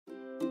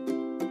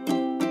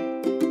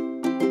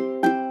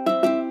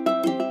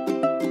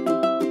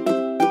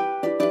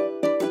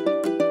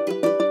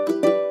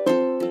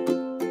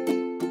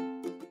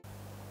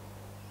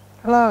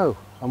Hello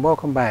and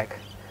welcome back.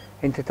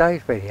 In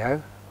today's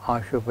video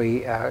I shall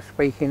be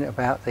speaking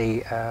about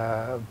the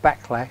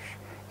backlash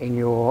in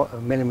your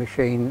milling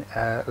machine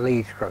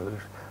lead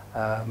screws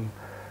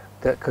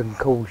that can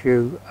cause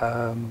you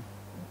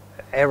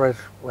errors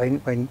when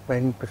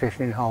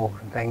positioning holes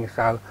and things.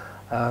 So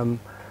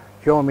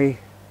join me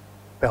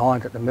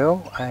behind at the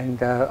mill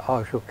and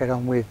I shall get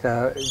on with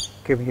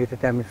giving you the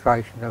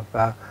demonstration of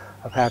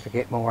how to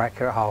get more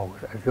accurate holes.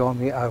 Join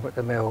me over at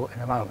the mill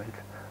in a moment.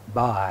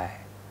 Bye.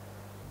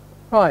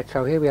 Right,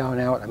 so here we are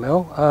now at the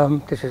mill.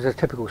 This is a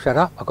typical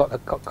setup. I've got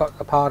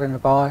the part in the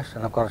bias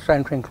and I've got a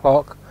centering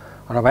clock,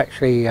 and I've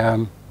actually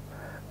got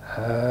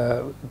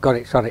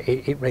it so that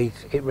it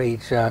reads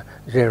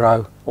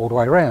 0 all the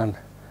way around.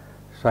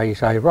 So you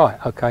say,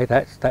 right, okay,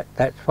 that's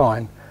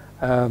fine.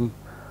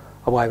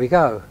 Away we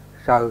go.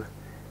 So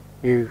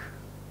if you've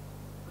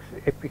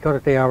got a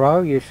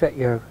DRO, you set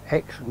your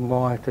X and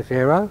Y to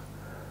 0,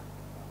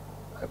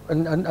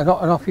 and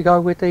off you go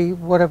with the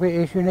whatever it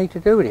is you need to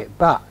do with it.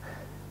 But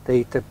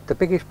the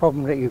biggest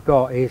problem that you've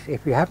got is,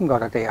 if you haven't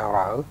got a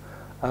DRO,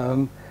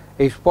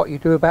 is what you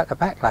do about the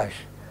backlash.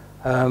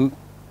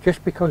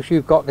 Just because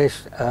you've got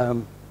this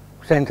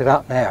centered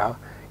up now,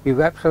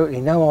 you've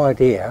absolutely no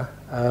idea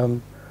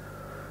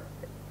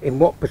in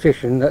what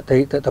position that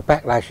the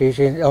backlash is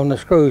on the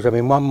screws. I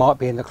mean, one might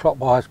be in the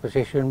clockwise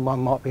position, one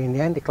might be in the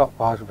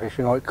anti-clockwise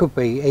position, or it could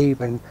be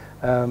even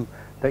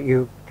that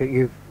you've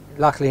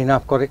luckily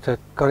enough got it to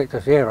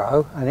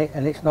 0, and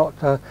it's not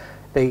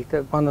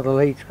one of the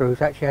lead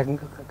screws actually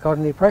hasn't got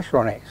any pressure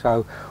on it.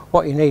 So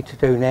what you need to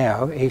do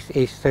now is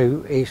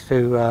to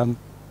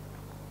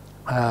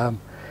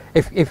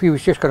if you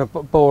was just going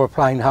to bore a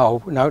plain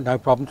hole, no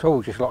problem at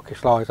all, just lock your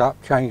slides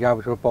up, change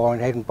over to a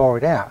boring head and bore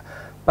it out.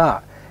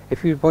 But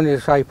if you wanted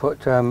to say put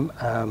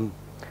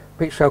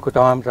pitch circle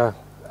diameter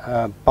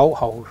bolt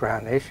holes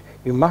around this,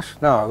 you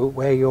must know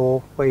where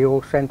your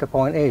centre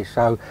point is.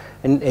 So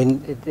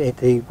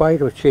the way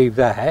to achieve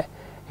that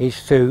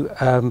is to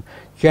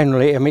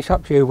generally, I mean, it's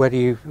up to you whether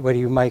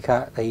you make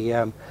out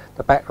the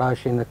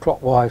backlash in the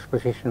clockwise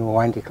position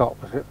or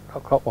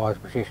anti-clockwise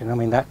position. I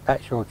mean,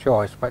 that's your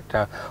choice. But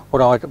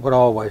what I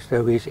always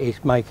do is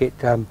make it.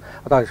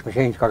 Although this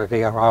machine's got a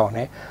DRO on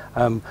it,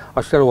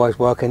 I still always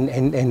work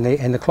in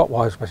the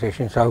clockwise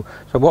position. So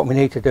what we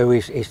need to do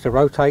is to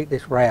rotate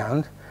this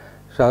round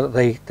so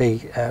that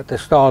the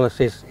stylus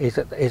is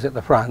at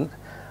the front,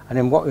 and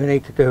then what we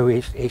need to do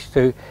is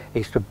to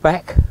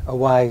back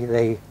away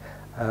the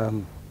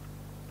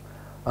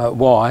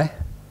Y.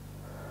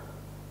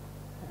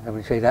 And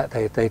we see that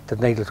the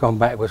needle's gone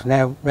backwards.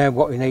 Now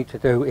what we need to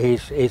do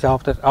is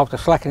after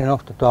slackening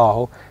off the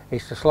dial,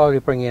 is to slowly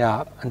bring it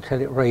up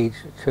until it reads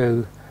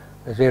to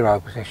the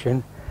 0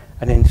 position,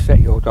 and then set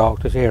your dial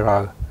to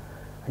 0.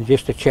 And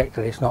just to check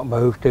that it's not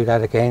moved, do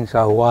that again.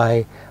 So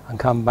away and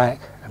come back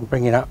and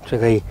bring it up to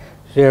the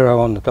 0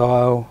 on the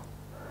dial,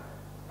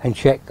 and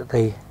check that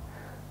the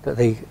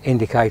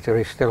indicator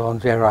is still on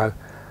 0.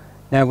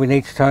 Now we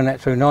need to turn that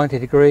through 90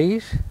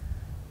 degrees.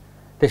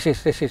 This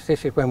is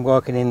when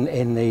working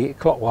in the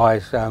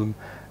clockwise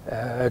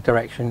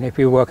direction. If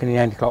you're working in the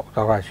anti-clockwise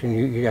direction,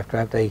 you have to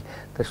have the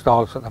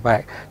stylus at the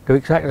back. Do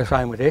exactly the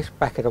same with this.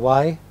 Back it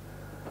away,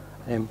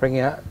 and then bring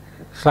it up,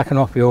 slacken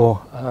off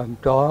your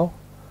dial,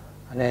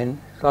 and then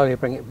slowly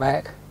bring it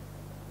back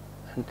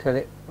until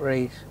it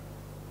reads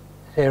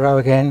 0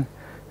 again.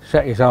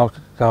 Set your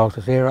dial to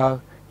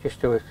 0.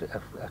 Just do a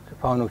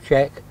final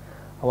check.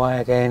 Away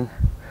again.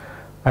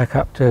 Back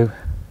up to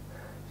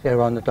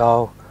 0 on the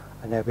dial,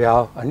 and there we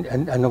are,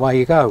 and away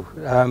you go.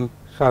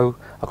 So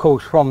of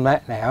course from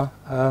that now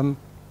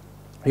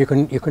you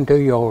can do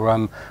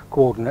your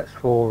coordinates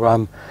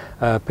for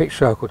pitch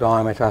circle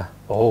diameter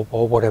or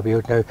whatever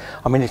you do.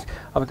 I mean this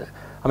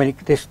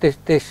is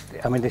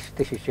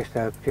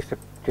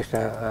just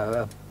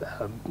a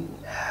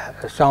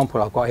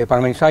sample I've got here. But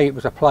I mean, say it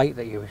was a plate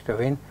that you was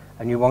doing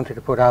and you wanted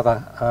to put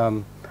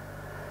other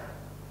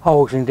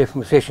holes in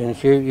different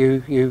positions.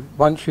 You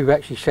once you've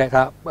actually set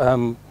up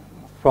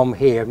from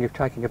here and you've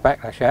taken your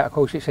backlash out, of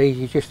course it's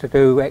easy just to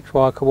do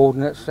XY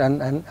coordinates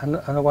and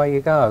away you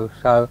go.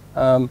 So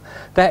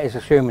that is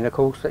assuming, of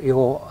course, that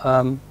your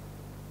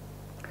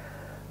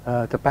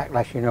the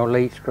backlash in your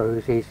lead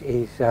screws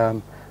is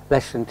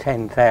less than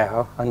 10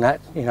 thou, and that,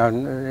 you know,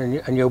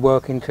 and you're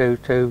working to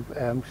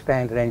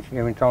standard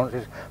engineering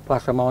tolerances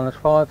plus or minus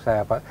 5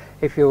 thou. But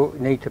if you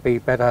need to be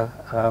better,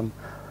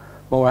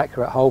 more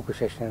accurate hole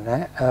position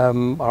than that,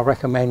 I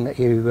recommend that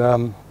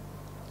you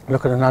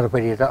look at another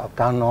video that I've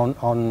done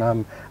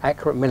on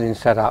accurate milling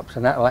setups,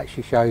 and that will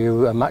actually show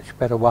you a much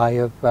better way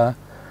of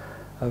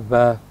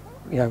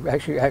you know,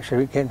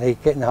 actually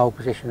getting the hole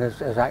position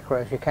as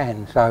accurate as you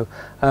can. So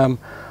I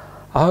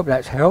hope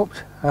that's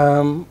helped.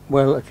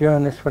 We'll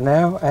adjourn this for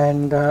now,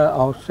 and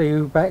I'll see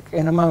you back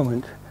in a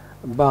moment.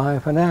 Bye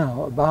for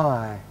now.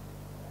 Bye.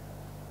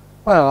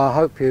 Well, I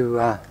hope you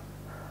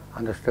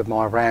understood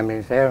my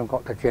ramblings there and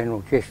got the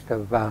general gist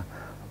of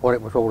what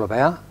it was all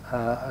about.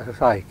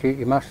 As I say,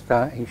 you must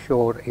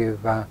ensure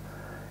that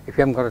if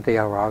you haven't got a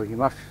DRO, you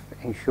must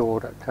ensure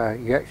that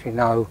you actually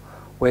know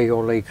where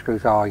your lead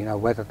screws are, you know,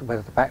 whether the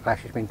backlash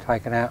has been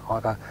taken out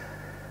either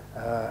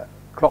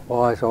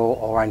clockwise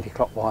or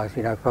anti-clockwise,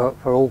 you know,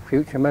 for all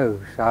future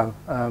moves. So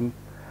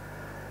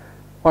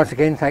once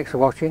again, thanks for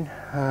watching.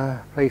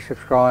 Please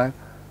subscribe,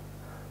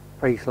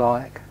 please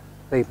like,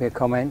 leave me a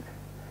comment,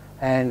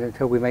 and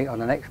until we meet on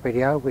the next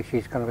video, which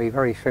is going to be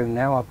very soon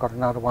now, I've got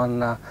another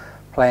one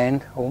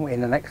planned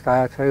in the next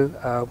day or two.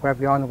 Wherever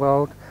you are in the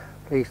world,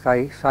 please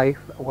stay safe,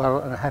 well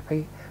and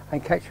happy,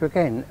 and catch you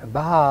again.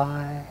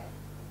 Bye.